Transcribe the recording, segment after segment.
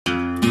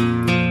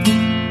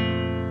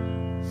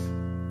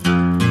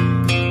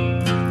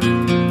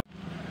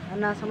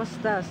ನನ್ನ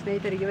ಸಮಸ್ತ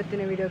ಸ್ನೇಹಿತರಿಗೆ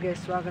ಇವತ್ತಿನ ವಿಡಿಯೋಗೆ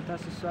ಸ್ವಾಗತ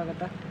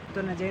ಸುಸ್ವಾಗತ.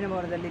 ಇವತ್ತು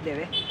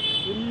ಜೈನಭವನದಲ್ಲಿದ್ದೇವೆ.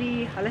 ಇಲ್ಲಿ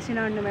ಹಲಸಿನ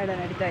ಹಣ್ಣು ಮೇಳ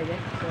ನಡೀತಾ ಇದೆ.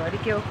 ಸೊ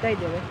ಅದಕ್ಕೆ ಹೋಗ್ತಾ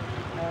ಇದ್ದೇವೆ.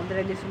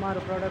 ಅದರಲ್ಲಿ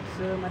ಸುಮಾರು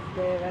ಪ್ರಾಡಕ್ಟ್ಸ್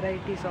ಮತ್ತು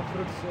ವೆರೈಟೀಸ್ ಆಫ್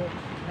ಫ್ರೂಟ್ಸ್,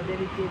 ಅದೇ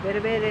ರೀತಿ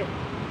ಬೇರೆ ಬೇರೆ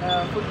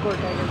ಫುಡ್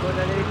ಕೋರ್ಟ್ ಆಗಿರ್ಬೋದು,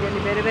 ಅದೇ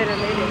ರೀತಿಯಲ್ಲಿ ಬೇರೆ ಬೇರೆ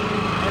ಎಲ್ಲ ಇದೆ.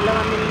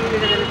 ಎಲ್ಲವನ್ನು ಈ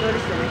ವಿಡಿಯೋದಲ್ಲಿ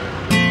ತೋರಿಸ್ತೇನೆ.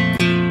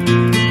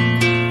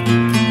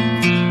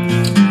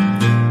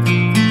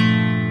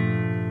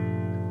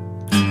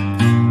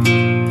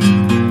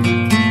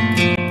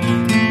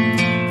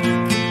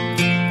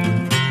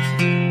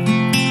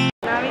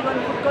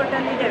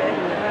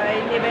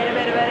 ಇಲ್ಲಿ ಬೇರೆ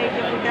ಬೇರೆ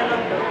ವೆರೈಟಿ ಫುಡ್ ಎಲ್ಲ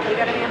ಉಂಟು. ಈಗ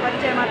ನಮಗೆ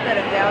ಪರಿಚಯ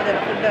ಮಾಡ್ತಾರಂತೆ ಯಾವುದೆಲ್ಲ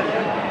ಫುಡ್ ಅಂತ.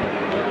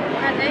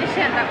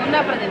 ಜಯಶ್ರೀ ಅಂತ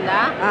ಕುಂದಾಪುರದಿಂದ.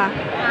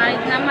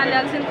 ಇದು ನಮ್ಮಲ್ಲಿ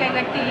ಹಲಸಿನಕಾಯಿ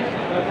ಗಟ್ಟಿ,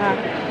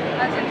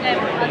 ಹಲಸಿನಕಾಯಿ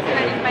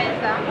ಹಲಸಿನ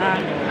ಪಾಯಸ,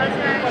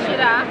 ಹಲಸಿನ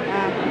ಶಿರಾ,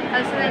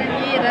 ಹಲಸಿನ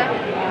ನೀರು,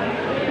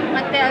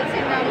 ಮತ್ತು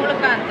ಹಲಸಿನ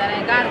ಮುಳುಕ ಅಂತಾರೆ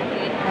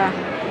ಗಾರ್ಕಿ,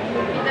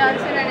 ಇದು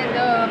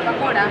ಹಲಸಿನದು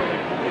ಪಕೋಡ,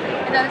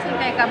 ಇದು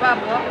ಹಲಸಿನಕಾಯಿ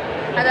ಕಬಾಬು,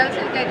 ಅದು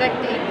ಹಲಸಿನಕಾಯಿ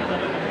ಗಟ್ಟಿ,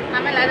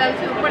 ಆಮೇಲೆ ಅದು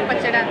ಹಲಸಿನ ಉಪ್ಪಟ್ಟು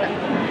ಪಚ್ಚಡಿ ಅಂತ.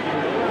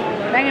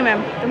 ಥ್ಯಾಂಕ್ ಯು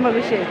ಮ್ಯಾಮ್, ತುಂಬ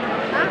ಖುಷಿ ಆಯಿತು.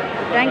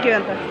 ಥ್ಯಾಂಕ್ ಯು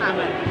ಅಂತ.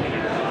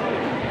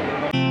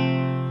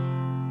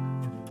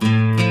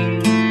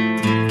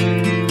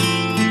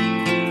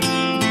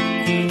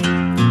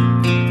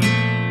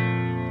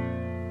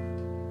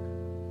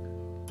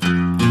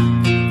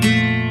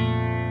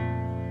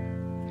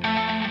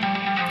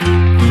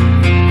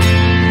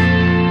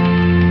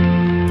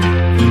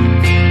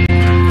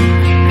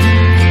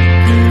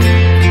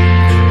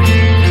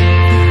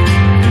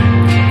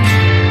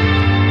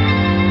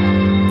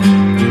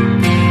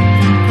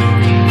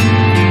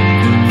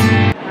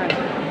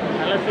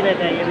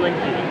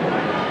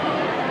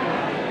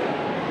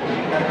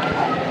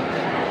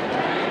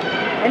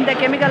 ಎಂತ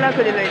ಕೆಮಿಕಲ್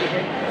ಹಾಕೋದಿಲ್ಲ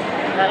ಇದಕ್ಕೆ?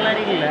 ಕಲರ್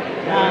ಇಲ್ಲ,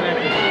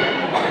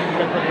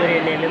 ಕೊಬ್ಬರಿ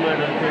ಎಣ್ಣೆಯಲ್ಲಿ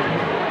ಮಾಡುವಂಥ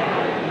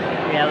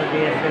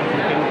ಯಾವುದೇ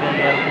ಕೆಮಿಕಲ್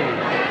ಯಾವುದು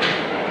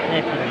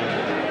ನ್ಯಾಚುರಲ್.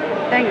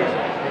 Thank you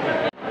sir.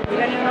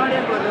 ಈಗ ನೀವು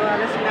ನೋಡಿರ್ಬೋದು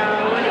ಹಲಸಿನ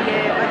ಹೋಳಿಗೆ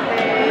ಮತ್ತು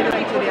ಇದು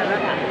ಮಂಚೂರಿ ಅಲ್ಲ.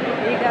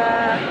 ಈಗ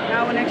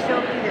ನಾವು ನೆಕ್ಸ್ಟ್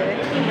ಹೋಗ್ತಿದ್ದೇವೆ.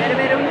 ಬೇರೆ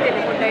ಬೇರೆ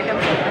ಉಂಟಿದೆ ಫುಡ್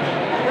ಐಟಮ್ಸ್ ಎಲ್ಲ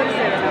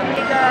ತೋರಿಸ್ತೇವೆ ನಾವು.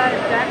 ಈಗ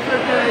ಜಾಕ್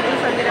ಫ್ರೂಟ್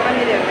ಜ್ಯೂಸ್ ಅಂತೆಲ್ಲ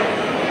ಬಂದಿದ್ದೇವೆ.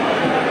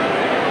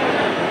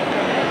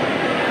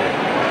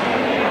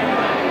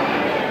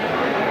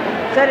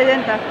 ಸರ್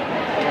ಇದೆಂತ?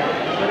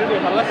 ಸರ್ ಇದು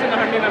ಹಲಸಿನ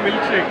ಹಣ್ಣಿನ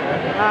ಮಿಲ್ಕ್ ಶೇಕ್.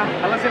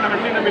 ಹಲಸಿನ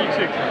ಹಣ್ಣಿನ ಮಿಲ್ಕ್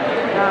ಶೇಕ್,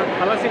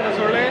 ಹಲಸಿನ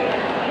ಸೊಳ್ಳೆ,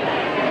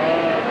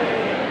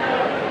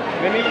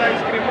 ವೆನಿಲಾ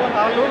ಐಸ್ ಕ್ರೀಮು,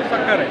 ಹಾಲು,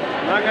 ಸಕ್ಕರೆ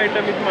 4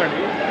 ಐಟಮ್ ಇದು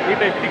ಮಾಡಿ ಈ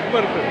ಟೈಪ್ ಟಿಕ್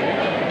ಬರ್ತದೆ.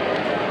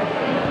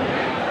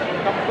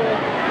 ಕಪ್ಪು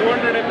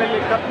 200 ml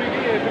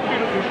ಕಪ್ಪಿಗೆ 50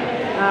 rupees.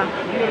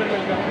 200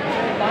 ml cup.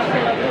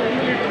 Parcel ಆದರೆ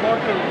 1 ಲೀಟ್ರ್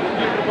ಬಾಟಲ್, 1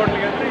 ಲೀಟ್ರ್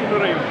ಬಾಟ್ಲಿಗೆ ಆದರೆ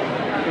 250.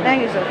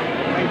 Thank you sir.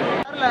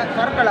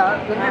 Karkala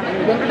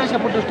Venkatesha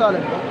food stall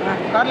ಉಂಟು,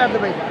 ಕಾರ್ಲಾರ್ದು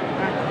ಬೈಕ್.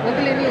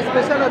 ಎಂಕಲಿ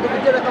ಸ್ಪೆಷಲ್ ಅದು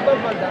ಗುಜ್ಜದ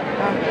ಕಬಾಬ್ ಬಂದ,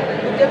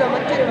 ಗುಜ್ಜದ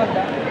ಮಂಚೂರಿ ಬಂದ,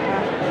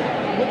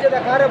 ಗುಜ್ಜದ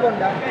ಖಾರ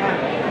ಬೊಂಡ,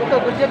 ಮತ್ತು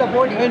ಗುಜ್ಜದ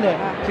ಬೋಡಿ,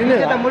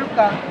 ಗುಜ್ಜದ ಮುಳ್ಕ,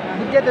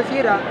 ಗುಜ್ಜದ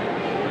ಸೀರಾ,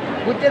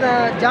 ಗುಜ್ಜದ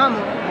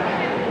ಜಾಮು,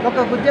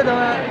 ಮತ್ತು ಗುಜ್ಜದ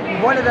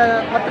ಬೋಳದ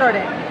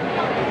ಪತ್ರೊಡೆ,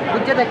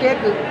 ಗುಜ್ಜದ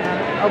ಕೇಕ್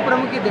ಅಪ್ಪುರ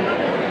ಮುಗಿದ್ದೀನಿ,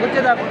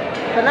 ಗುಜ್ಜದ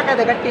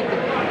ಬೆಲ್ಲಕಾಯ್ದ ಗಟ್ಟಿ ಇತ್ತು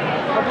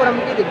ಅಪ್ಪುರ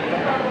ಮುಗಿದ್ದೀನಿ.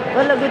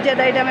 ಒಳ್ಳೆ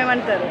ಗುಜ್ಜದ ಐಟಮೇ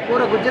ಮಾಡ್ತಾರೆ,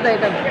 ಪೂರ ಗುಜ್ಜದ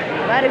ಐಟಮ್.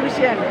 ಭಾರಿ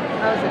ಖುಷಿ ಆಗಿದೆ.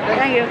 ಹೌದು ಸರ್,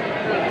 ಥ್ಯಾಂಕ್ ಯು.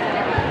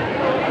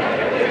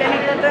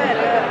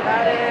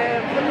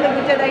 ಫುಲ್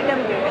ಗುಜ್ಜದ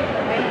ಐಟಮ್ಗೆ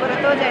ಪೂರ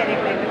ತೋಜ ಇದೆ.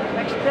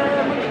 ನೆಕ್ಸ್ಟ್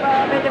ಮುಲ್ಪ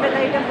ಬೇರೆ ಬೇರೆ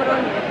ಐಟಮ್ ಪೂರ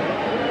ಉಂಟು.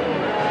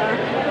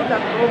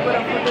 ಒಬ್ಬರ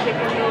ಫುಡ್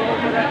ತೆಗೆದು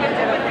ಒಬ್ಬರ ಕೆಲಸ.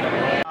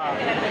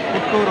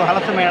 ಪುತ್ತೂರು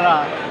ಹಲಸು ಮೇಳ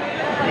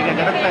ಈಗ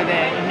ಜರುಗ್ತಾ ಇದೆ.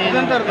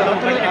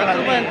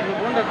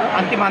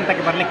 ಅಂತಿಮ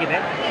ಹಂತಕ್ಕೆ ಬರಲಿಕ್ಕಿದೆ.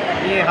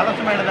 ಈ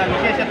ಹಲಸು ಮೇಳದ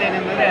ವಿಶೇಷತೆ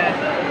ಏನೆಂದರೆ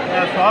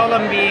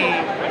ಸ್ವಾವಲಂಬಿ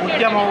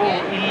ಉದ್ಯಮವು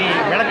ಇಲ್ಲಿ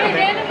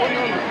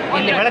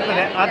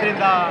ಬೆಳಗ್ತದೆ.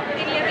 ಆದ್ದರಿಂದ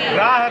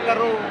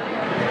ಗ್ರಾಹಕರು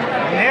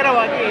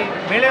ನೇರವಾಗಿ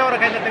ಬೆಳೆಯವರ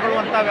ಕೈಯಿಂದ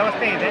ತಗೊಳ್ಳುವಂಥ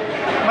ವ್ಯವಸ್ಥೆ ಇದೆ.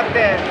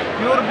 ಮತ್ತು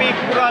ಪ್ಯೂರ್ ಬಿ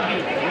ಪೂರಾ ಬಿ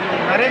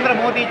ನರೇಂದ್ರ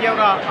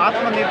ಮೋದಿಜಿಯವರ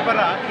ಆತ್ಮನಿರ್ಭರ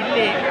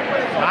ಇಲ್ಲಿ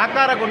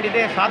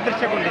ಸಾಕಾರಗೊಂಡಿದೆ,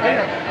 ಸಾದೃಶ್ಯಗೊಂಡಿದೆ.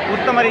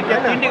 ಉತ್ತಮ ರೀತಿಯ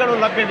ತಿಂಡಿಗಳು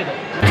ಲಭ್ಯವಿದೆ.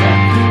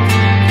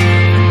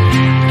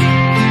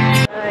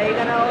 ಈಗ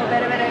ನಾವು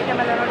ಬೇರೆ ಬೇರೆ ಐಟಮ್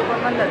ಎಲ್ಲ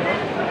ನೋಡಿಕೊಂಡು ಬಂದದ್ದು.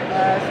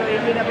 ಸೊ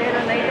ಇಲ್ಲಿಗ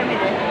ಬೇರೊಂದು ಐಟಮ್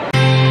ಇದೆ.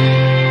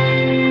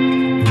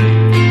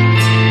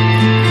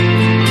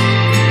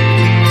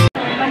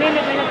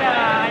 ಮನೆಯಲ್ಲಿ ಬೆಳೆದ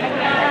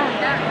ಅಡುಗೆಯಿಂದ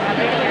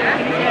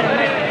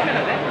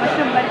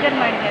ಮಶ್ರೂಮ್ ಬರ್ಗರ್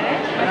ಮಾಡಿದ್ದೇವೆ,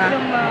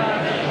 ಮಶ್ರೂಮ್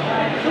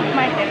ಸೂಪ್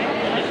ಮಾಡ್ತೇವೆ,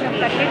 ಮಶ್ರೂಮ್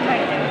ಕಟ್ಲೆಟ್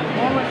ಮಾಡ್ತೇವೆ,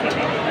 ಮೋಮೋಸ್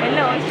ಇದೆ, ಎಲ್ಲ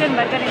ವೆಸ್ಟರ್ನ್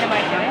ಬರ್ಗರಿಂದ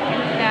ಮಾಡ್ತೇವೆ.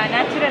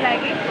 ನ್ಯಾಚುರಲ್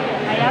ಆಗಿ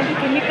ಯಾವುದು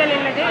ಕೆಮಿಕಲ್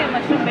ಇಲ್ಲದೆ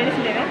ಮಶ್ರೂಮ್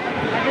ಬೆಳೆಸಿದ್ದೇವೆ.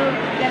 ಅದು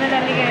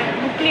ಜನರಲ್ಲಿಗೆ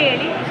ಮುಟ್ಲಿ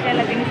ಹೇಳಿ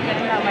ಇಷ್ಟೆಲ್ಲ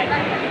ತಿನಿಸುಗಳನ್ನು ನಾವು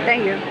ಮಾಡ್ತೇವೆ.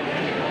 Thank you.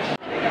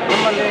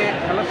 ನಮ್ಮಲ್ಲಿ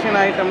ಹಲಸಿನ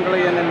ಐಟಮ್ಗಳು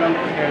ಏನೆಲ್ಲ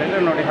ಅಂತ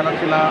ಹೇಳಿದರೆ ನೋಡಿ,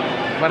 ಹಲಸಿನ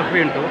ಬರ್ಫಿ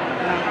ಉಂಟು,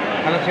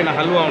 ಹಲಸಿನ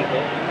ಹಲ್ವಾ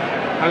ಉಂಟು,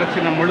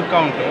 ಹಲಸಿನ ಮುಳುಕ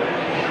ಉಂಟು,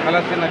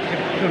 ಹಲಸಿನ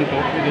ಚಿಪ್ಸ್ ಉಂಟು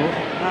ಇದು,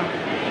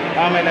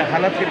 ಆಮೇಲೆ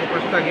ಹಲಸಿನ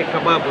ಫಸ್ಟಾಗಿ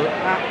ಕಬಾಬ್,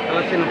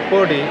 ಹಲಸಿನ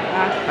ಪೋಡಿ,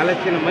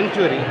 ಹಲಸಿನ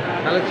ಮಂಚೂರಿ,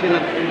 ಹಲಸಿನ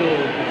ಇದು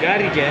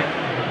ಗಾರಿಗೆ,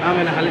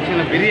 ಆಮೇಲೆ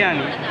ಹಲಸಿನ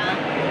ಬಿರಿಯಾನಿ,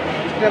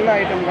 ಇಷ್ಟೆಲ್ಲ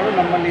ಐಟಮ್ಗಳು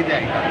ನಮ್ಮಲ್ಲಿದೆ.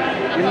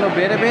 ಇನ್ನು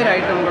ಬೇರೆ ಬೇರೆ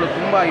ಐಟಮ್ಗಳು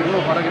ತುಂಬ ಇನ್ನೂ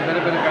ಹೊರಗೆ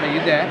ಬೇರೆ ಬೇರೆ ಕಡೆ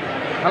ಇದೆ.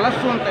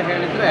 ಹಲಸು ಅಂತ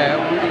ಹೇಳಿದರೆ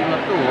ಒಂದು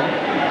ಇವತ್ತು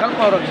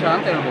ಕಲ್ಪವೃಕ್ಷ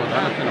ಅಂತ ಹೇಳ್ಬೋದು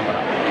ಹಲಸಿನ ಮರ.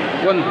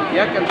 ಒಂದು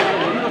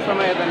ಯಾಕೆಂತಂದರೆ ಒಂದು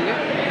ಸಮಯದಲ್ಲಿ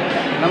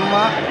ನಮ್ಮ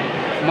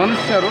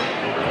ಮನುಷ್ಯರು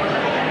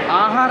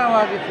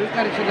ಆಹಾರವಾಗಿ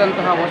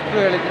ಸ್ವೀಕರಿಸಿದಂತಹ ವಸ್ತು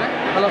ಹೇಳಿದರೆ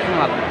ಹಲಸು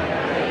ಮಾತ್ರ.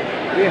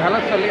 ಈ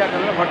ಹಲಸಲ್ಲಿ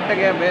ಯಾಕಂದರೆ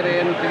ಹೊಟ್ಟೆಗೆ ಬೇರೆ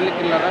ಏನು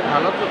ತಿನ್ನಲಿಕ್ಕಿಲ್ಲದಾಗ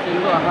ಹಲಸು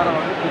ತಿಂದು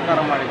ಆಹಾರವಾಗಿ ಸ್ವೀಕಾರ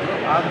ಮಾಡಿದರು.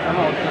 ಆಗ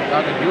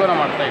ಆಗ ಜೀವನ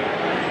ಮಾಡ್ತಾಯಿದ್ರು.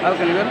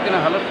 ಅದಕ್ಕೆ ಇವತ್ತಿನ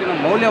ಹಲಸಿನ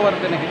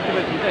ಮೌಲ್ಯವರ್ಧನೆ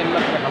ಹೆಚ್ಚಬೇಕಂತ ಎಲ್ಲ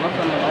ಕಡೆ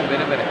ಹಲಸನ್ನು ನಾವು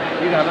ಬೇರೆ ಬೇರೆ,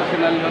 ಈಗ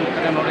ಹಲಸಿನಲ್ಲಿ ಒಂದು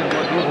ಕಡೆ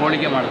ನೋಡಿರ್ಬೋದು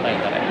ಹೋಳಿಗೆ ಮಾಡ್ತಾ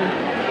ಇದ್ದಾರೆ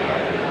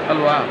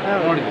ಅಲ್ವಾ,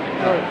 ನೋಡಿದ್ವಿ.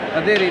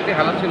 ಅದೇ ರೀತಿ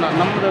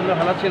ನಮ್ಮದೊಂದು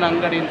ಹಲಸಿನ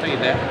ಅಂಗಡಿ ಅಂತ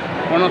ಇದೆ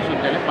ಕೊಣಸು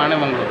ಅಂತೇಳಿ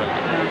ಪಾಣೆಮಂಗಳೂರಲ್ಲಿ.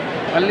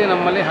 ಅಲ್ಲಿ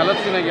ನಮ್ಮಲ್ಲಿ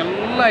ಹಲಸಿನ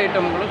ಎಲ್ಲ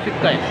ಐಟಮ್ಗಳು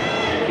ಸಿಗ್ತಾ ಇದೆ.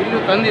 ಇಲ್ಲೂ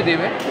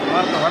ತಂದಿದ್ದೀವಿ,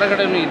 ಮತ್ತು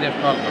ಹೊರಗಡೆನೂ ಇದೆ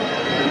ಸ್ಟಾಕ್ಗಳು.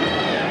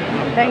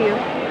 Thank you.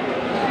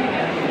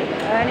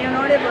 ನೀವು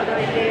ನೋಡಿರ್ಬೋದು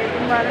ಇಲ್ಲಿ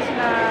ತುಂಬ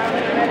ಹಲಸಿನ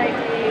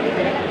ವೆರೈಟಿ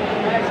ಇದೆ.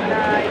 ಹಲಸಿನ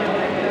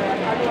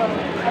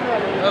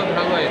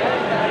ಹಲ್ವಾ ಇದೆ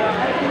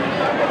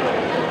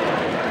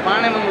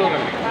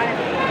ಪಾಣೆಮಂಗಳೂರಲ್ಲಿ.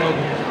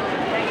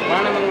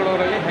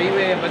 ಪಾಣೆಮಂಗಳೂರಲ್ಲಿ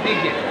ಹೈವೇ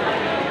ಬದಿಗೆ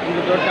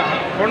ಒಂದು ದೊಡ್ಡ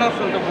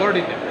ಕೊಣಸು ಅಂತ ಬೋರ್ಡ್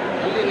ಇದೆ.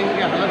 ಅಲ್ಲಿ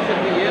ನಿಮಗೆ ಹಲಸಿನ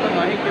ಏನು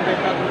ಮಾಹಿತಿ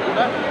ಬೇಕಾದರೂ ಕೂಡ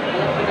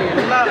ಹಲಸಿನ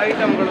ಎಲ್ಲ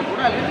ಐಟಮ್ಗಳು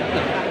ಕೂಡ ಅಲ್ಲಿ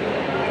ಸಿಗ್ತದೆ.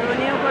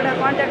 ನೀವು ಕೂಡ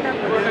ಕಾಂಟ್ಯಾಕ್ಟ್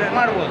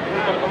ಮಾಡ್ಬೋದು,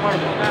 ಸಂಪರ್ಕ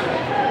ಮಾಡ್ಬೋದು.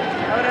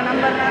 ಅವರ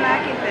ನಂಬರ್ ನಾನು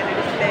ಹಾಕಿರ್ತೇನೆ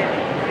ಡಿಸ್ಪ್ಲೇಯಲ್ಲಿ,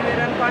 ನೀವು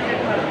ಇವರನ್ನು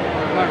ಕಾಂಟ್ಯಾಕ್ಟ್ ಮಾಡ್ಬೋದು.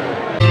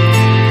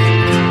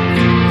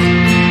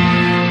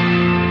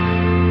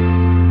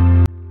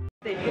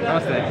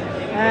 ನಮಸ್ತೆ.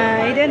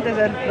 ಇದೆಂತ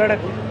ಸರ್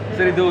ಪ್ರಾಡಕ್ಟ್?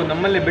 ಸರ್ ಇದು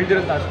ನಮ್ಮಲ್ಲಿ ಬೆಳೆದಿರೋ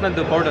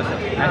ಅರ್ಶನದ್ದು ಪೌಡರ್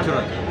ಸರ್,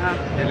 ನ್ಯಾಚುರಲ್.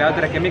 ಇಲ್ಲಿ ಯಾವ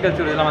ಥರ ಕೆಮಿಕಲ್ಸ್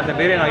ಇರೋದಿಲ್ಲ, ಮತ್ತು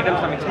ಬೇರೆ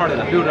ಐಟಮ್ಸ್ನ ಮಿಕ್ಸ್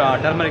ಮಾಡೋದಿಲ್ಲ. ಪ್ಯೂರ್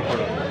ಟರ್ಮರಿಕ್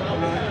ಪೌಡರ್,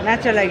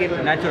 ನ್ಯಾಚುರಲ್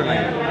ಆಗಿರೋದು. ನ್ಯಾಚುರಲ್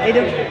ಆಗಿ.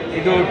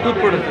 ಇದು tooth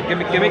powder sir,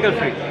 chemical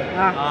free.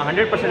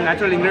 100%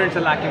 natural ingredients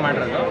ಎಲ್ಲ ಹಾಕಿ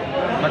ಮಾಡಿರೋದು.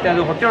 ಮತ್ತು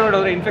ಅದು ಹೊಟ್ಟೆ ಒಳಗಡೆ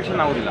ಹೋದರೆ ಇನ್ಫೆಕ್ಷನ್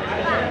ಆಗೋದಿಲ್ಲ.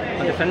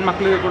 ಮತ್ತು ಸಣ್ಣ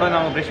ಮಕ್ಕಳಿಗೂ ಕೂಡ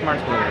ನಾವು ಬ್ರಷ್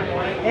ಮಾಡಿಸ್ಬೋದು,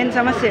 ಏನು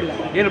ಸಮಸ್ಯೆ ಇಲ್ಲ,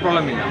 ಏನು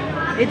ಪ್ರಾಬ್ಲಮ್ ಇಲ್ಲ.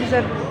 ಇದು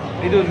ಸರ್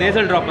ಇದು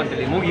ನೇಸಲ್ ಡ್ರಾಪ್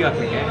ಅಂತೇಳಿ ಮೂಗಿಗೆ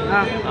ಹಾಕಲಿಕ್ಕೆ.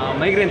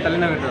 ಮೈಗ್ರೇನ್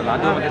ತಲೆನೋವು ಇರೋಲ್ಲ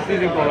ಅದು, ಮತ್ತು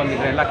ಸೀಸಿಂಗ್ ಪ್ರಾಬ್ಲಮ್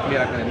ಇದ್ದರೆ ಎಲ್ಲ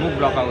ಕ್ಲಿಯರ್ ಆಗ್ತದೆ. ಮೂಗ್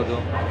ಬ್ಲಾಕ್ ಆಗೋದು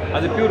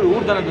ಅದು ಪ್ಯೂರ್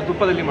ಊರ್ದನದ್ದು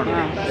ತುಪ್ಪದಲ್ಲಿ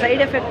ಮಾಡೋದು.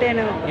 ಸೈಡ್ ಎಫೆಕ್ಟ್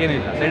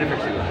ಏನಿಲ್ಲ, ಸೈಡ್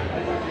ಎಫೆಕ್ಟ್ಸ್ ಇಲ್ಲ.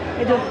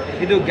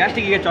 ಇದು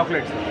ಗ್ಯಾಸ್ಟ್ರಿಕ್ಕಿಗೆ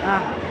ಚಾಕ್ಲೇಟ್ಸ್.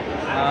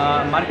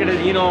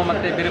 ಮಾರ್ಕೆಟಲ್ಲಿ ಈನೋ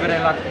ಮತ್ತು ಬೇರೆ ಬೇರೆ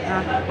ಎಲ್ಲ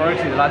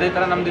ಪ್ರಾಡಕ್ಟ್ಸ್ ಇದೆಯಲ್ಲ, ಅದೇ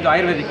ಥರ ನಮ್ಮದು ಇದು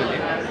ಆಯುರ್ವೇದಿಕಲ್ಲಿ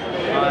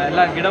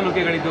ಎಲ್ಲ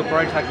ಗಿಡಮೂಲಿಕೆಗಳಿದ್ದು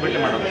ಪ್ರಾಡಕ್ಟ್ಸ್ ಹಾಕಿಬಿಟ್ಟು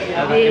ಮಾಡೋದು.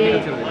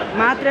 ಕೆಮಿಕಲ್ಸ್ ಇರೋದಿಲ್ಲ.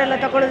 ಮಾತ್ರೆ ಎಲ್ಲ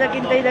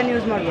ತಗೊಳ್ಳೋದಕ್ಕಿಂತ ಇದನ್ನು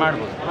ಯೂಸ್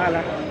ಮಾಡ್ಬೋದು ಅಲ್ಲ.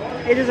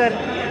 ಇದು ಸರ್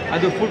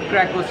ಅದು food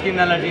crack, skin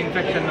allergy,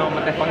 infection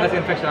ಮತ್ತು ಫಂಗಸ್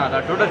ಇನ್ಫೆಕ್ಷನ್ ಆದ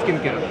ಟೋಟಲ್ ಸ್ಕಿನ್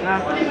ಕೇರ್.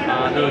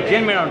 ಅದು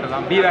ಜೇನ್ ಮೇಣ ಉಂಟಲ್ಲ,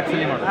 ಬಿ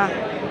ವ್ಯಾಕ್ಸಲ್ಲಿ ಮಾಡೋದು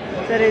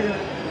ಸರ್.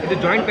 ಇದು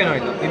ಜಾಯಿಂಟ್ ಪೇನ್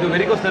ಆಯಿಲು, ಇದು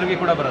ವೆರಿಕೋಸ್ ನರ್ವ್ಗೆ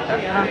ಕೂಡ ಬರುತ್ತೆ.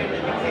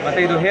 ಮತ್ತು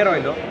ಇದು ಹೇರ್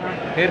ಆಯಿಲು,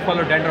 ಹೇರ್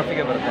ಫಾಲು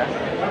ಡ್ಯಾಂಡ್ರಫಿಗೆ ಬರುತ್ತೆ.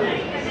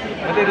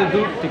 ಮತ್ತು ಇದು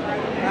ಧೂಪ್ ಸ್ಟಿಕ್,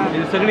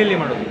 ಇದು ಸಗಣಿಲಿ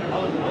ಮಾಡೋದು.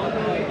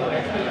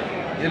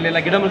 ಇದರಲ್ಲೆಲ್ಲ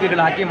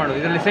ಗಿಡಮೂಲಿಕೆಗಳು ಹಾಕಿ ಮಾಡೋದು.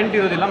 ಇದರಲ್ಲಿ ಸೆಂಟ್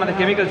ಇರೋದಿಲ್ಲ ಮತ್ತು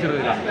ಕೆಮಿಕಲ್ಸ್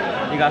ಇರೋದಿಲ್ಲ.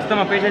 ಈಗ ಅಸ್ತಮ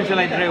ಪೇಷಂಟ್ಸ್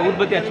ಎಲ್ಲ ಇದ್ದರೆ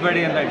ಊದ್ಬತ್ತಿ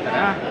ಹಚ್ಚಬೇಡಿ ಅಂತ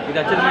ಹೇಳ್ತಾರೆ. ಇದು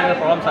ಹಚ್ಚಿದ ಮೇಲೆ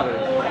ಪ್ರಾಬ್ಲಮ್ಸ್ ಆಗೋದು.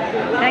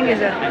 Thank you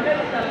sir.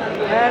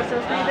 ಸೊ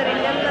ಸ್ನೇಹಿತರೆ,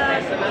 ಇಲ್ಲೆಲ್ಲ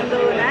ಒಂದು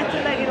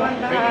ನ್ಯಾಚುರಲ್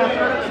ಆಗಿರುವಂತಹ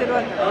ಪ್ರಾಡಕ್ಟ್ಸ್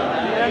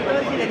ಇರುವಂಥದ್ದು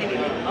ತೋರಿಸಿದೆ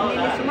ನಿಮಗೆ.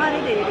 ಇಲ್ಲಿ ಸುಮಾರು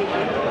ಇದೆ ಈ ರೀತಿ,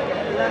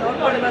 ಎಲ್ಲ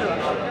ನೋಡ್ಕೊಂಡು ಬರುವ.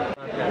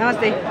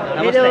 ನಮಸ್ತೆ.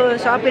 ಇದು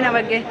ಶಾಪಿನ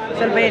ಬಗ್ಗೆ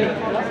ಸ್ವಲ್ಪ ಹೇಳಿ,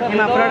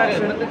 ನಿಮ್ಮ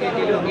ಪ್ರಾಡಕ್ಟ್ಸ್.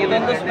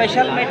 ಇದೊಂದು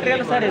ಸ್ಪೆಷಲ್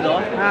ಮೆಟೀರಿಯಲ್ ಸರ್.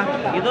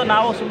 ಇದು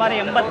ನಾವು ಸುಮಾರು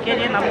 80 kg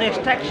ನಮ್ಮದು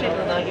ಎಕ್ಸ್ಟ್ರಾಕ್ಷನ್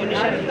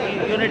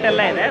ಯೂನಿಟ್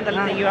ಎಲ್ಲ ಇದೆ.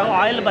 ಅದರಲ್ಲಿ ಇವಾಗ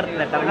ಆಯಿಲ್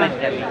ಬರ್ತದೆ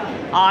ಟರ್ಮರಿಕಲ್ಲಿ.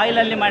 ಆ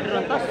ಆಯಿಲಲ್ಲಿ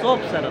ಮಾಡಿರುವಂಥ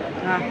ಸೋಪ್ ಸರ್.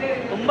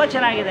 ತುಂಬ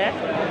ಚೆನ್ನಾಗಿದೆ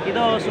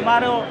ಇದು.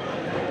 ಸುಮಾರು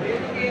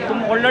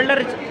ಒಳ್ಳೊಳ್ಳೆ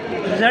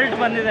ರಿಸಲ್ಟ್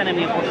ಬಂದಿದೆ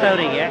ನಮಗೆ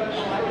ಕೊಟ್ಟವರಿಗೆ.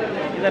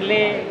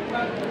 ಇದರಲ್ಲಿ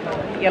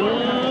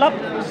ಎಲ್ಲ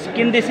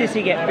ಸ್ಕಿನ್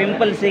ಡಿಸೀಸಿಗೆ,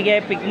 ಪಿಂಪಲ್ಸಿಗೆ,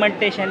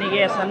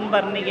 ಪಿಗ್ಮೆಂಟೇಷನಿಗೆ,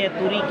 ಸನ್ಬರ್ನಿಗೆ,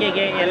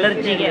 ತುರಿಕೆಗೆ,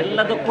 ಎಲರ್ಜಿಗೆ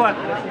ಎಲ್ಲದಕ್ಕೂ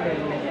ಆಗ್ತದೆ.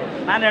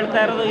 ನಾನು ಹೇಳ್ತಾ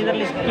ಇರೋದು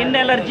ಇದರಲ್ಲಿ ಸ್ಕಿನ್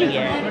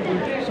ಎಲರ್ಜಿಗೆ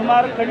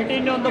ಸುಮಾರು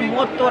ಕಂಟಿನ್ಯೂ ಒಂದು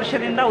 30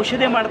 ವರ್ಷದಿಂದ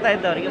ಔಷಧಿ ಮಾಡ್ತಾ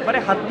ಇದ್ದವರಿಗೆ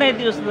ಬರೀ 15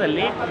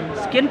 ದಿವಸದಲ್ಲಿ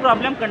ಸ್ಕಿನ್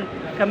ಪ್ರಾಬ್ಲಮ್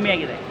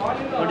ಕಮ್ಮಿಯಾಗಿದೆ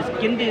ನೋಡಿ.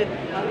 ಸ್ಕಿನ್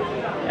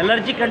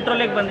ಎಲರ್ಜಿ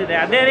ಕಂಟ್ರೋಲಿಗೆ ಬಂದಿದೆ.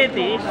 ಅದೇ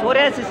ರೀತಿ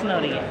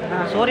ಸೋರಿಯಾಸಿಸ್ನವರಿಗೆ,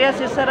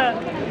 ಸೋರಿಯಾಸಿಸರ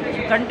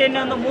ಕಂಟಿನ್ಯೂ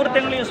ಒಂದು 3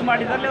 ತಿಂಗಳು ಯೂಸ್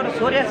ಮಾಡಿದಲ್ಲಿ ಅವರು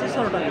ಸೋರಿಯಾಸಿಸ್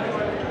ಹೊರಟೋಗಿದೆ.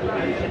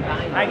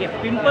 ಹಾಗೆ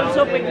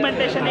ಪಿಂಪಲ್ಸು,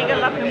 ಪಿಗ್ಮೆಂಟೇಷನ್,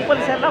 ಈಗೆಲ್ಲ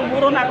ಪಿಂಪಲ್ಸ್ ಎಲ್ಲ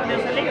 3-4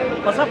 ದಿವಸದಲ್ಲಿ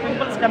ಹೊಸ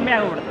ಪಿಂಪಲ್ಸ್ ಕಮ್ಮಿ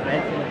ಆಗಿಬಿಡ್ತದೆ.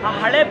 ಆ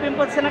ಹಳೆ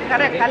ಪಿಂಪಲ್ಸಿನ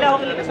ಕಲೆ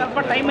ಹೋಗ್ಲಿಕ್ಕೆ ಸ್ವಲ್ಪ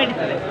ಟೈಮ್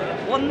ಹಿಡಿತದೆ.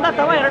 1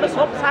 ಅಥವಾ 2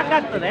 ಸೋಪ್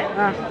ಸಾಕಾಗ್ತದೆ.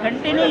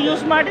 ಕಂಟಿನ್ಯೂ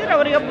ಯೂಸ್ ಮಾಡಿದರೆ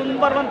ಅವರಿಗೆ ಮುಂದೆ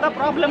ಬರುವಂಥ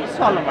ಪ್ರಾಬ್ಲಮ್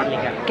ಸಾಲ್ವ್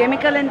ಮಾಡಲಿಕ್ಕೆ.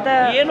 ಕೆಮಿಕಲ್ ಅಂತ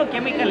ಏನು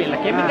ಕೆಮಿಕಲ್ ಇಲ್ಲ.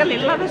 ಕೆಮಿಕಲ್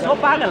ಇಲ್ಲದೆ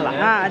ಸೋಪ್ ಆಗಲ್ಲ.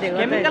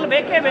 ಕೆಮಿಕಲ್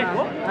ಬೇಕೇ ಬೇಕು.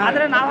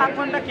 ಆದರೆ ನಾವು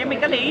ಹಾಕುವಂಥ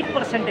ಕೆಮಿಕಲ್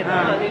 8%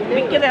 ಇರುತ್ತೆ.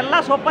 ಮಿಕ್ಕಿದ ಎಲ್ಲ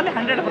ಸೋಪಲ್ಲಿ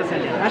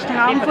 100% ಇದೆ. ಅಷ್ಟು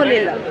ಹಾರ್ಮ್ಫುಲ್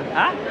ಇಲ್ಲ,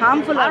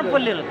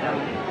 ಹಾರ್ಮ್ಫುಲ್ ಇರುತ್ತೆ.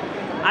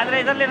 ಆದರೆ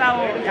ಇದರಲ್ಲಿ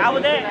ನಾವು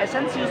ಯಾವುದೇ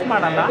ಎಸೆನ್ಸ್ ಯೂಸ್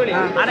ಮಾಡಲ್ಲ.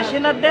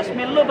 ಅರಶಿನದ್ದೇ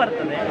ಸ್ಮೆಲ್ಲು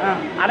ಬರ್ತದೆ,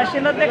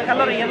 ಅರಶಿನದ್ದೇ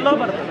ಕಲರ್ ಎಲ್ಲೋ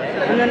ಬರ್ತದೆ.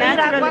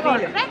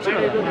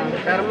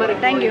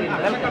 Thank you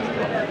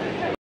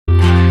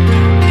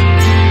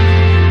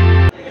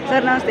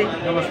sir. ನಮಸ್ತೆ.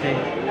 ನಮಸ್ತೆ.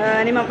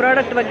 ನಿಮ್ಮ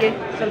ಪ್ರಾಡಕ್ಟ್ ಬಗ್ಗೆ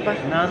ಸ್ವಲ್ಪ.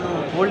 ನಾನು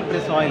ಕೋಲ್ಡ್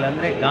ಪ್ರೆಸ್ ಆಯಿಲ್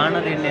ಅಂದರೆ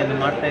ಗಾಣದ ಎಣ್ಣೆಯನ್ನು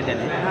ಮಾಡ್ತಾ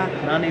ಇದ್ದೇನೆ.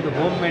 ನಾನು ಇದು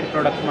ಹೋಮ್ ಮೇಡ್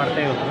ಪ್ರಾಡಕ್ಟ್ ಮಾಡ್ತಾ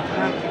ಇರೋದು.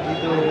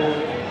 ಇದು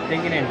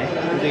ತೆಂಗಿನ ಎಣ್ಣೆ,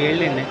 ಇದು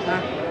ಎಳ್ಳೆಣ್ಣೆ.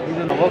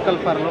 ಇದು ವೋಕಲ್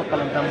ಫಾರ್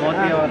ಲೋಕಲ್ ಅಂತ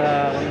ಮೋದಿಯವರ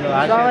ಒಂದು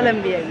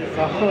ಸ್ವಾವಲಂಬಿ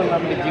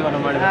ಜೀವನ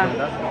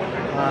ಮಾಡಿದ್ರಿಂದ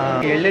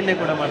ಎಳ್ಳೆಣ್ಣೆ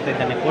ಕೂಡ ಮಾಡ್ತಾ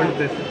ಇದ್ದೇನೆ, ಕೋಲ್ಡ್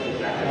ಪ್ರೆಸ್.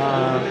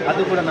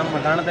 ಅದು ಕೂಡ ನಮ್ಮ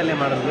ಗಾಣದಲ್ಲೇ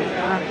ಮಾಡೋದು.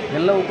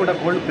 ಎಲ್ಲವೂ ಕೂಡ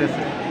ಕೋಲ್ಡ್ ಪ್ರೆಸ್.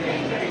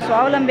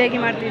 ಸ್ವಾವಲಂಬಿಯಾಗಿ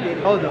ಮಾಡ್ತಿದ್ದೀರಿ?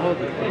 ಹೌದು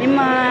ಹೌದು. ನಿಮ್ಮ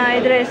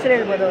ಇದರ ಹೆಸರು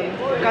ಹೇಳ್ಬೋದು?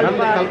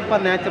 ಕಲ್ಪ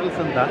ನ್ಯಾಚುರಲ್ಸ್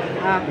ಅಂತ.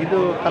 ಇದು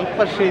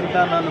ಕಲ್ಪಶ್ರೀ ಅಂತ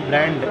ನಾನು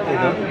ಬ್ರ್ಯಾಂಡ್.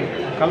 ಇದು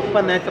ಕಲ್ಪ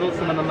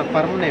ನ್ಯಾಚುರಲ್ಸ್ ನನ್ನ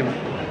ಫರ್ಮ್ ನೇಮ್.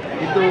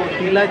 ಇದು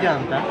ತಿಲಜ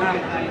ಅಂತ.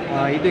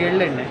 ಇದು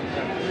ಎಳ್ಳೆಣ್ಣೆ,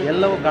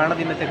 ಎಲ್ಲವೂ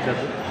ಗಾಣದಿಂದ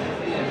ತೆಗೆದದ್ದು.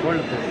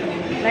 Gold press.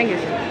 Thank you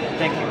sir.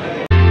 Thank you.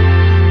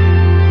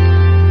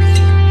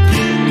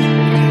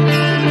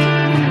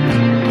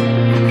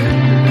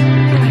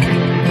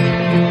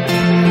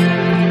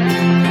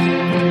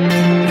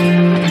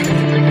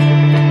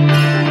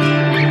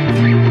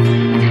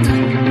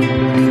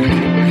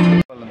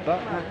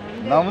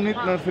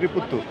 Navneet nursery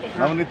Puttur,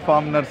 Navneet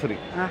form nursery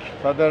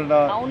ಸಾಧಾರಣ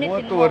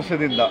 30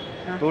 ವರ್ಷದಿಂದ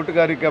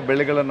ತೋಟಗಾರಿಕಾ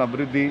ಬೆಳೆಗಳನ್ನು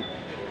ಅಭಿವೃದ್ಧಿ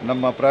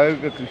ನಮ್ಮ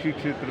ಪ್ರಾಯೋಗಿಕ ಕೃಷಿ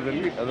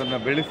ಕ್ಷೇತ್ರದಲ್ಲಿ ಅದನ್ನು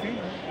ಬೆಳೆಸಿ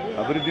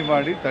ಅಭಿವೃದ್ಧಿ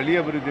ಮಾಡಿ ತಳಿ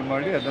ಅಭಿವೃದ್ಧಿ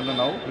ಮಾಡಿ ಅದನ್ನು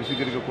ನಾವು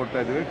ಕೃಷಿಕರಿಗೆ ಕೊಡ್ತಾ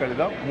ಇದ್ದೇವೆ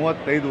ಕಳೆದ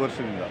 35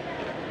 ವರ್ಷದಿಂದ.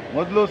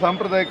 ಮೊದಲು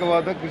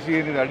ಸಾಂಪ್ರದಾಯಿಕವಾದ ಕೃಷಿ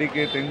ಏನಿದೆ,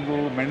 ಅಡಿಕೆ, ತೆಂಗು,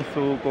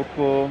 ಮೆಣಸು,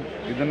 ಕೊಕ್ಕೋ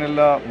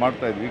ಇದನ್ನೆಲ್ಲ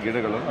ಮಾಡ್ತಾ ಇದ್ವಿ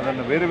ಗಿಡಗಳನ್ನು.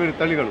 ಅದನ್ನು ಬೇರೆ ಬೇರೆ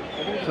ತಳಿಗಳು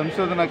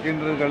ಸಂಶೋಧನಾ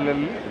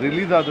ಕೇಂದ್ರಗಳಲ್ಲಿ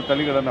ರಿಲೀಸ್ ಆದ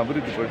ತಳಿಗಳನ್ನು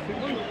ಅಭಿವೃದ್ಧಿಪಡಿಸಿ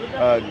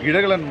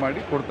ಗಿಡಗಳನ್ನು ಮಾಡಿ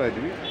ಕೊಡ್ತಾ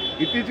ಇದ್ವಿ.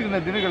 ಇತ್ತೀಚಿನ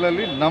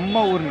ದಿನಗಳಲ್ಲಿ ನಮ್ಮ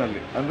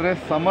ಊರಿನಲ್ಲಿ ಅಂದರೆ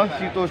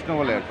ಸಮಶೀತೋಷ್ಣ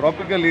ವಲಯ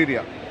ಟ್ರಾಪಿಕಲ್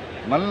ಏರಿಯಾ,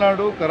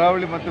 ಮಲೆನಾಡು,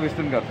 ಕರಾವಳಿ ಮತ್ತು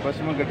ವೆಸ್ಟರ್ನ್ ಘಾಟ್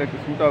ಪಶ್ಚಿಮ ಘಟ್ಟಕ್ಕೆ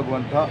ಸೂಟ್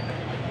ಆಗುವಂಥ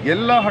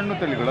ಎಲ್ಲ ಹಣ್ಣು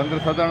ತಳಿಗಳು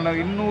ಅಂದರೆ ಸಾಧಾರಣ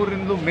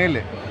 200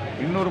 ಮೇಲೆ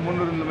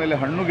 200-300 ಮೇಲೆ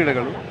ಹಣ್ಣು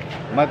ಗಿಡಗಳು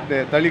ಮತ್ತು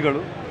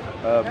ತಳಿಗಳು,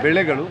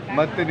 ಬೆಳೆಗಳು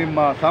ಮತ್ತು ನಿಮ್ಮ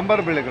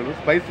ಸಾಂಬಾರು ಬೆಳೆಗಳು,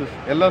 ಸ್ಪೈಸಸ್,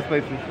 ಎಲ್ಲ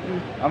ಸ್ಪೈಸಸ್,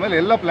 ಆಮೇಲೆ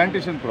ಎಲ್ಲ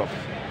ಪ್ಲಾಂಟೇಶನ್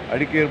ಕ್ರಾಪ್ಸ್,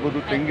 ಅಡಿಕೆ ಇರ್ಬೋದು,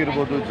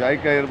 ತೆಂಗಿರ್ಬೋದು,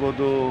 ಜಾಯಿಕಾಯಿ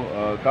ಇರ್ಬೋದು,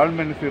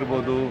 ಕಾಳುಮೆಣಸು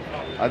ಇರ್ಬೋದು,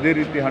 ಅದೇ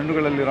ರೀತಿ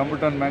ಹಣ್ಣುಗಳಲ್ಲಿ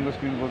ರಂಬುಟಾನ್,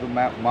 ಮ್ಯಾಂಗೋಸ್ಟಿನ್ ಇರ್ಬೋದು,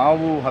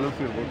 ಮಾವು,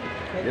 ಹಲಸು ಇರ್ಬೋದು,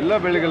 ಎಲ್ಲ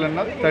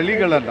ಬೆಳೆಗಳನ್ನು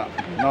ತಳಿಗಳನ್ನು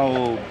ನಾವು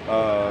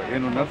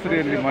ಏನು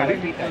ನರ್ಸರಿಯಲ್ಲಿ ಮಾಡಿ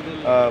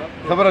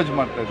ಸಬರಾಜು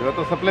ಮಾಡ್ತಾ ಇದ್ದೇವೆ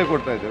ಅಥವಾ ಸಪ್ಲೈ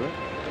ಕೊಡ್ತಾ ಇದ್ದೇವೆ.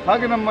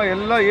 ಹಾಗೆ ನಮ್ಮ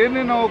ಎಲ್ಲ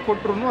ಏನೇ ನಾವು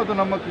ಕೊಟ್ಟರು ಅದು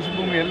ನಮ್ಮ ಕೃಷಿ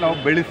ಭೂಮಿಯಲ್ಲಿ ನಾವು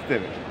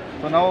ಬೆಳೆಸ್ತೇವೆ.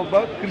 ಸೊ ನಾವೊಬ್ಬ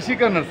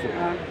ಕೃಷಿಕ ನರ್ಸರಿ.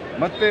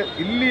 ಮತ್ತು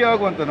ಇಲ್ಲಿ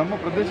ಆಗುವಂಥ ನಮ್ಮ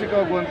ಪ್ರದೇಶಕ್ಕೆ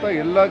ಆಗುವಂಥ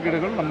ಎಲ್ಲ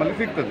ಗಿಡಗಳು ನಮ್ಮಲ್ಲಿ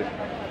ಸಿಗ್ತದೆ.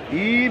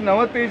 ಈ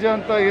ನವತೇಜ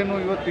ಅಂತ ಏನು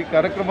ಇವತ್ತು ಈ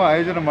ಕಾರ್ಯಕ್ರಮ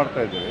ಆಯೋಜನೆ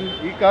ಮಾಡ್ತಾ ಇದ್ದೇವೆ,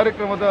 ಈ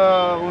ಕಾರ್ಯಕ್ರಮದ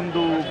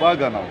ಒಂದು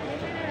ಭಾಗ ನಾವು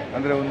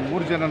ಅಂದರೆ ಒಂದು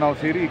 3 ಜನ ನಾವು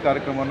ಸೇರಿ ಈ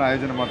ಕಾರ್ಯಕ್ರಮವನ್ನು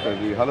ಆಯೋಜನೆ ಮಾಡ್ತಾ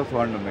ಇದ್ವಿ. ಹಲಸು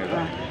ಹಣ್ಣು ಮೇಳ,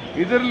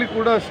 ಇದರಲ್ಲಿ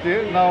ಕೂಡ ಅಷ್ಟೇ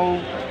ನಾವು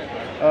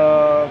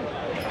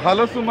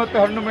ಹಲಸು ಮತ್ತು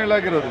ಹಣ್ಣು ಮೇಳ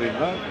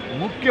ಆಗಿರೋದ್ರಿಂದ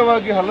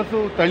ಮುಖ್ಯವಾಗಿ ಹಲಸು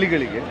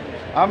ತಳಿಗಳಿಗೆ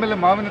ಆಮೇಲೆ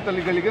ಮಾವಿನ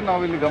ತಳಿಗಳಿಗೆ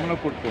ನಾವಿಲ್ಲಿ ಗಮನ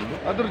ಕೊಟ್ಕೊಂಡು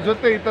ಅದ್ರ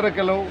ಜೊತೆ ಇತರ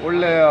ಕೆಲವು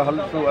ಒಳ್ಳೆಯ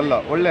ಹಲಸು ಅಲ್ಲ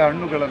ಒಳ್ಳೆಯ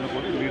ಹಣ್ಣುಗಳನ್ನು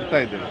ಕೂಡ ಇಲ್ಲಿ ಇಡ್ತಾ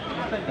ಇದ್ದೇವೆ.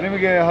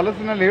 ನಿಮಗೆ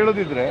ಹಲಸಿನಲ್ಲಿ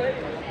ಹೇಳೋದಿದ್ರೆ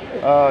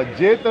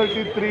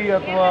J33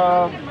 ಅಥವಾ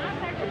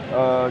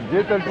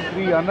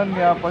J33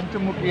 ಅನನ್ಯ,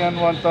 ಪಂಚಮುಖಿ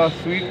ಅನ್ನುವಂಥ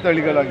ಸ್ವೀಟ್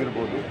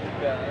ತಳಿಗಳಾಗಿರ್ಬೋದು,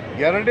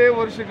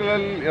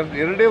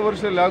 2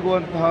 ವರ್ಷದಲ್ಲಿ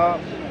ಆಗುವಂತಹ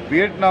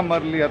ವಿಯೆಟ್ನಾಂ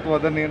ಅರ್ಲಿ ಅಥವಾ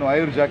ಅದನ್ನೇನು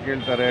ಆಯುರ್ಜಾಕ್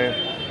ಹೇಳ್ತಾರೆ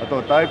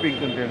ಅಥವಾ ತಾಯ್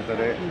ಪಿಂಕ್ ಅಂತ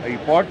ಹೇಳ್ತಾರೆ, ಈ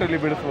ಪಾಟಲ್ಲಿ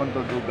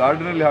ಬೆಳೆಸುವಂಥದ್ದು,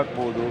 ಗಾರ್ಡನಲ್ಲಿ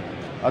ಹಾಕ್ಬೋದು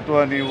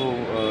ಅಥವಾ ನೀವು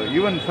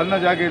ಈವನ್ ಸಣ್ಣ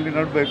ಜಾಗೆಯಲ್ಲಿ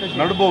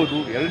ನಡ್ಬೋದು,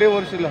 2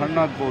 ವರ್ಷದಲ್ಲಿ ಹಣ್ಣು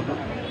ಹಾಕ್ಬೋದು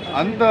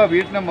ಅಂಥ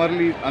ವಿಯೆಟ್ನಾಂ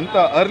ಅಂಥ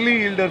ಅರ್ಲಿ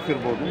ಈಲ್ಡರ್ಸ್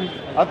ಇರ್ಬೋದು.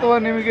 ಅಥವಾ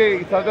ನಿಮಗೆ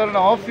ಸಾಧಾರಣ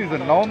ಆಫ್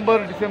ಸೀಸನ್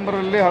ನವಂಬರ್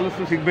ಡಿಸೆಂಬರಲ್ಲೇ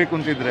ಹಲಸು ಸಿಗಬೇಕು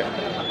ಅಂತಿದ್ರೆ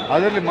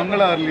ಅದರಲ್ಲಿ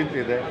ಮಂಗಳ ಅರ್ಲಿ ಅಂತ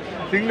ಇದೆ,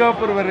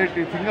 ಸಿಂಗಾಪುರ್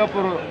ವೆರೈಟಿ,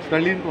 ಸಿಂಗಾಪುರ್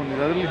ತಳಿ ಅಂತ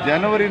ಒಂದಿದೆ, ಅದರಲ್ಲಿ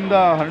ಜನವರಿಯಿಂದ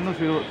ಹಣ್ಣು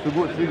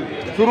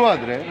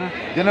ಶುರುವಾದರೆ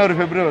ಜನವರಿ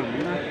ಫೆಬ್ರವರಿ.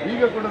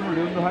 ಈಗ ಕೂಡ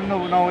ನೋಡಿ ಒಂದು ಹಣ್ಣು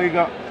ನಾವು ಈಗ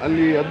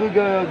ಅಲ್ಲಿ ಅದು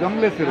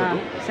ಗಮನಿಸಿರೋದು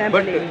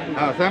ಬಟ್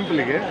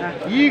ಸ್ಯಾಂಪಲಿಗೆ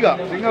ಈಗ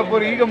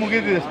ಸಿಂಗಾಪುರ್ ಈಗ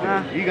ಮುಗಿದಿದೆ ಅಷ್ಟೇ,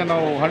 ಈಗ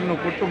ನಾವು ಹಣ್ಣು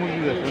ಕೊಟ್ಟು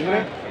ಮುಗಿದಿದೆ ಅಷ್ಟೇ. ಅಂದರೆ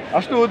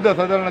ಅಷ್ಟು ಉದ್ದ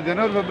ಸಾಧಾರಣ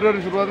ಜನವರಿ ಫೆಬ್ರವರಿ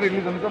ಶುರುವಾದರೆ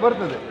ಇಲ್ಲಿ ತನಕ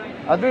ಬರ್ತದೆ.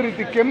 ಅದೇ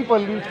ರೀತಿ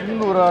ಕೆಂಪಲ್ಲಿ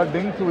ಸಿಂಧೂರ,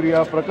 ಡೆಂಗ್ಸೂರ್ಯ,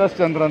 ಪ್ರಕಾಶ್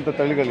ಚಂದ್ರ ಅಂತ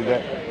ತಳಿಗಳಿದೆ.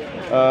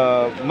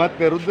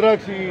 ಮತ್ತು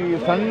ರುದ್ರಾಕ್ಷಿ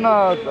ಸಣ್ಣ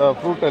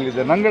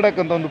ಫ್ರೂಟಲ್ಲಿದೆ, ನಂಗಡಕ್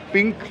ಅಂತ ಒಂದು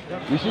ಪಿಂಕ್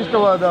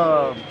ವಿಶಿಷ್ಟವಾದ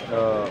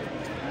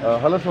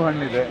ಹಲಸು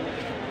ಹಣ್ಣಿದೆ.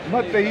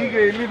 ಮತ್ತು ಈಗ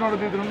ಇಲ್ಲಿ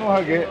ನೋಡೋದಿದ್ರೂ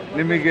ಹಾಗೆ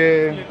ನಿಮಗೆ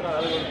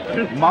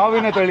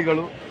ಮಾವಿನ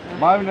ತಳಿಗಳು,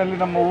 ಮಾವಿನಲ್ಲಿ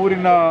ನಮ್ಮ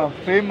ಊರಿನ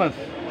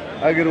ಫೇಮಸ್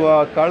ಆಗಿರುವ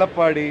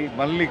ಕಾಳಪ್ಪಾಡಿ,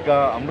 ಮಲ್ಲಿಕಾ,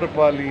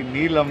 ಅಮ್ರಪಾಲಿ,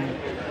 ನೀಲಂ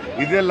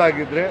ಇದೆಲ್ಲ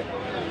ಆಗಿದ್ದರೆ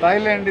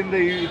ಥಾಯ್ಲ್ಯಾಂಡಿಂದ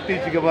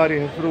ಇತ್ತೀಚೆಗೆ ಬಾರಿ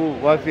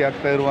ಹೆಸರುವಾಸಿ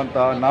ಆಗ್ತಾ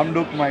ಇರುವಂತಹ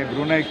ನಾಮ್ಡೂಕ್ ಮೈ,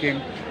 ಬ್ರುನೈ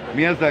ಕಿಂಗ್,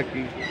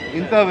 ಮಿಯಾಜಾಕಿ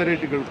ಇಂಥ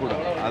ವೆರೈಟಿಗಳು ಕೂಡ.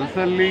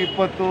 ಹಲಸಲ್ಲಿ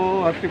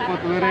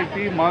 10-20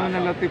 ವೆರೈಟಿ,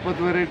 ಮಾವಿನಲ್ಲಿ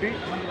 10-20 ವೆರೈಟಿ,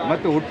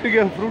 ಮತ್ತು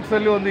ಒಟ್ಟಿಗೆ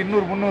ಫ್ರೂಟ್ಸಲ್ಲಿ ಒಂದು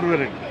 200-300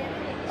 ವೆರೈಟಿ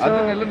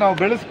ಅದನ್ನೆಲ್ಲ ನಾವು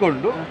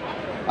ಬೆಳೆಸ್ಕೊಂಡು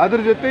ಅದ್ರ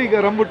ಜೊತೆ ಈಗ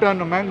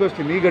ರಂಬುಟಾನ್,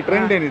 ಮ್ಯಾಂಗೋಸ್ಟಿನ್ ಈಗ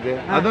ಟ್ರೆಂಡ್ ಏನಿದೆ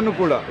ಅದನ್ನು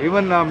ಕೂಡ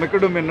ಇವನ್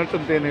ಮೆಕಡೋಮಿಯನ್ ನಟ್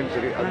ಅಂತ ಏನು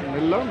ಹೇಳ್ತೀರಿ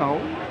ಅದನ್ನೆಲ್ಲ ನಾವು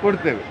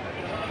ಕೊಡ್ತೇವೆ.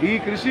 ಈ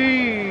ಕೃಷಿ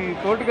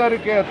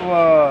ತೋಟಗಾರಿಕೆ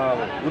ಅಥವಾ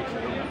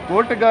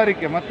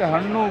ತೋಟಗಾರಿಕೆ ಮತ್ತು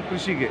ಹಣ್ಣು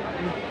ಕೃಷಿಗೆ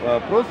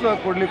ಪ್ರೋತ್ಸಾಹ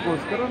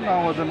ಕೊಡಲಿಕ್ಕೋಸ್ಕರ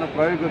ನಾವು ಅದನ್ನು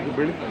ಪ್ರಾಯೋಗಿಕ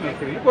ಬೆಳೆಸಿ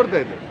ನರ್ಸರಿಯಲ್ಲಿ ಕೊಡ್ತಾ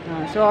ಇದ್ದೇವೆ.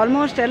 ಸೊ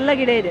ಆಲ್ಮೋಸ್ಟ್ ಎಲ್ಲ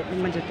ಗಿಡ ಇದೆ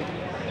ನಿಮ್ಮ ಜೊತೆ.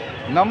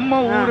 ನಮ್ಮ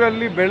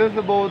ಊರಲ್ಲಿ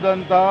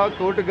ಬೆಳೆಸಬಹುದಂತಹ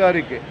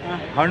ತೋಟಗಾರಿಕೆ,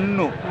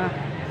 ಹಣ್ಣು,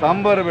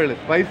 ಸಾಂಬಾರು ಬೆಳೆ,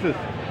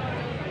 ಸ್ಪೈಸಸ್,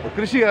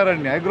 ಕೃಷಿ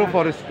ಅರಣ್ಯ, ಆಗ್ರೋ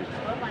ಫಾರೆಸ್ಟ್ರಿ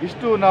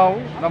ಇಷ್ಟು ನಾವು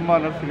ನಮ್ಮ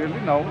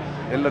ನರ್ಸರಿಯಲ್ಲಿ ನಾವು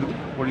ಎಲ್ಲರಿಗೂ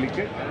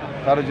ಕೊಡಲಿಕ್ಕೆ,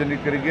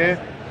 ಸಾರ್ವಜನಿಕರಿಗೆ,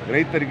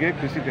 ರೈತರಿಗೆ,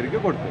 ಕೃಷಿಕರಿಗೆ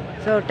ಕೊಡ್ತೇವೆ.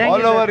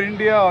 All over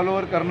India, all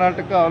over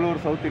Karnataka, all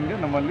over south India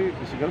ನಮ್ಮಲ್ಲಿ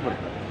ಕೃಷಿಕರು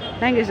ಬರ್ತಾರೆ.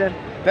 Thank you sir.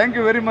 Thank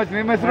you very much.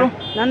 ನಿಮ್ಮ ಹೆಸರು?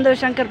 ನಂದು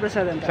ಶಂಕರ್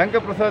ಪ್ರಸಾದ್ ಅಂತ.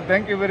 Shankar Prasad,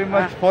 thank you very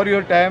much for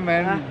your time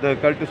and the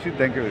courtesy.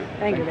 Thank you very much.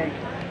 Thank you.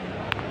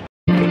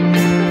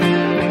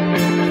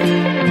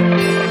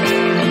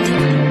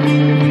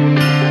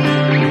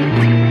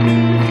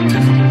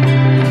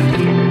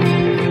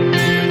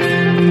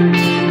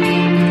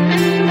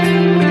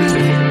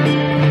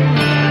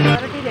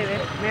 ಹೊರಟಿದ್ದೇವೆ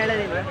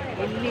ಮೇಳದಿಂದ.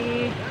 ಇಲ್ಲಿ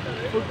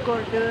food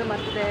court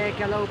ಮತ್ತು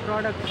ಕೆಲವು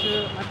ಪ್ರಾಡಕ್ಟ್ಸ್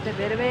ಮತ್ತು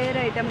ಬೇರೆ ಬೇರೆ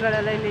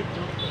ಐಟಮ್ಗಳೆಲ್ಲ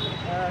ಇಲ್ಲಿತ್ತು.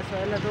 ಸೊ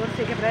ಎಲ್ಲ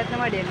ತೋರಿಸೋಕ್ಕೆ ಪ್ರಯತ್ನ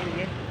ಮಾಡಿ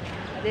ನಿಮಗೆ.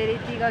 ಅದೇ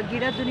ರೀತಿ ಈಗ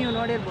ಗಿಡದ್ದು ನೀವು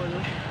ನೋಡಿರ್ಬೋದು,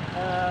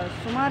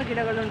 ಸುಮಾರು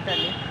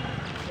ಗಿಡಗಳುಂಟಲ್ಲಿ.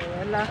 ಸೊ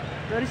ಎಲ್ಲ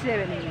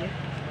ತೋರಿಸಿದ್ದೇವೆ ನಿಮಗೆ.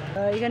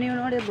 ಈಗ ನೀವು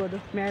ನೋಡಿರ್ಬೋದು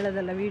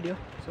ಮೇಳದೆಲ್ಲ ವೀಡಿಯೋ.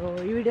 ಸೊ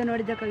ಈ ವಿಡಿಯೋ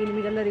ನೋಡಿದ್ದಕ್ಕಾಗಿ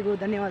ನಿಮಗೆಲ್ಲರಿಗೂ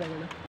ಧನ್ಯವಾದಗಳು.